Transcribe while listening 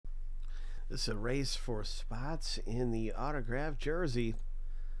This is a race for spots in the autographed jersey.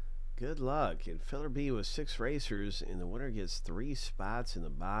 Good luck. In filler B with 6 racers, and the winner gets 3 spots in the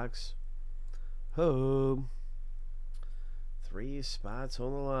box. Home. 3 spots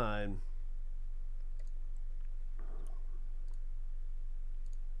on the line.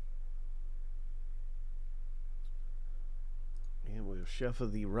 And we'll shuffle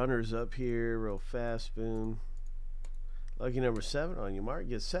the runners up here real fast. Boom. Lucky number 7. On your mark,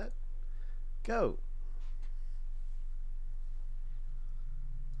 get set, go.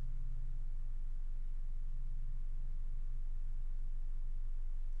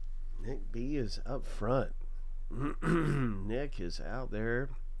 Nick B is up front. Nick is out there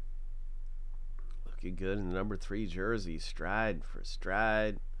looking good in the number 3 jersey. Stride for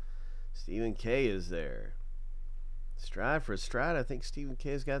stride. Stephen K is there. Stride for stride. I think Stephen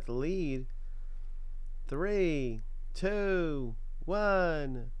K's got the lead. 3, 2,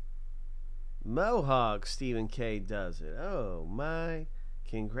 1. Mohawk Stephen K does it. Oh my.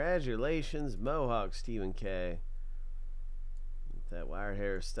 Congratulations, Mohawk Stephen K. That wire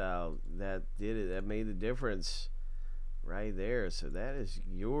hairstyle, that did it. That made the difference right there. So that is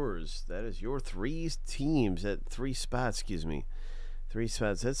yours. That is your 3 teams at 3 spots. Excuse me, 3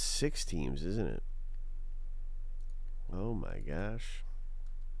 spots. That's 6 teams, isn't it? Oh my gosh.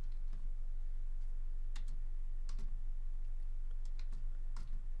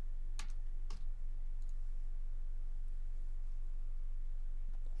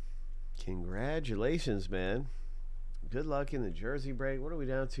 Congratulations, man. Good luck in the jersey break. What are we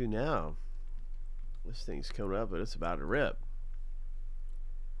down to now? This thing's coming up, but it's about to rip.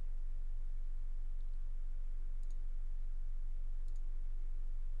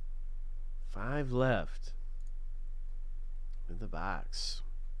 Five left in the box.